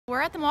We're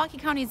at the Milwaukee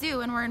County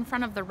Zoo and we're in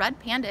front of the red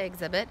panda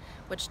exhibit,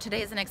 which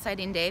today is an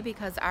exciting day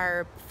because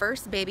our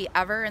first baby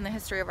ever in the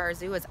history of our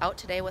zoo is out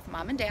today with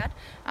mom and dad.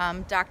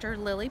 Dr.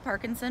 Lily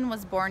Parkinson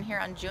was born here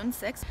on June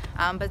 6th,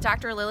 but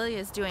Dr. Lily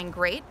is doing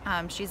great.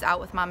 She's out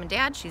with mom and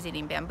dad, she's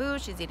eating bamboo,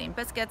 she's eating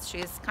biscuits,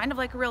 she's kind of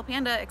like a real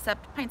panda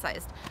except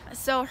pint-sized.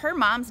 So her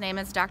mom's name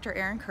is Dr.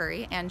 Erin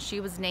Curry, and she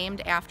was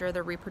named after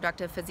the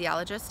reproductive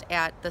physiologist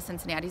at the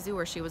Cincinnati Zoo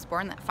where she was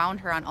born that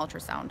found her on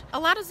ultrasound. A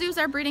lot of zoos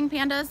are breeding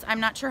pandas.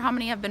 I'm not sure how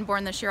many have been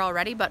born this year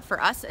already, but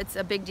for us it's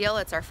a big deal.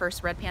 It's our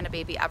first red panda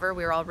baby ever.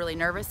 We were all really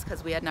nervous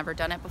because we had never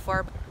done it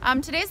before.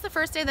 Today's the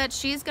first day that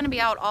she's going to be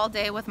out all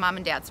day with mom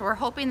and dad, so we're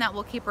hoping that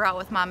we'll keep her out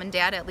with mom and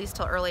dad at least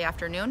till early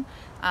afternoon.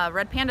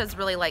 Red pandas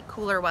really like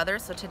cooler weather,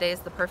 so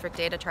today's the perfect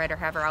day to try to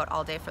have her out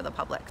all day for the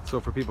public. So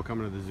for people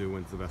coming to the zoo,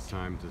 when's the best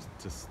time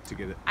to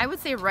get it? I would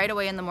say right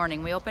away in the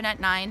morning. We open at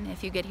 9.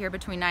 If you get here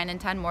between 9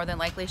 and 10, more than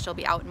likely she'll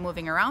be out and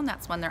moving around.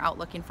 That's when they're out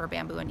looking for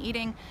bamboo and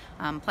eating,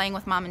 playing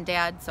with mom and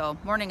dad, so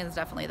morning is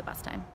definitely the best time.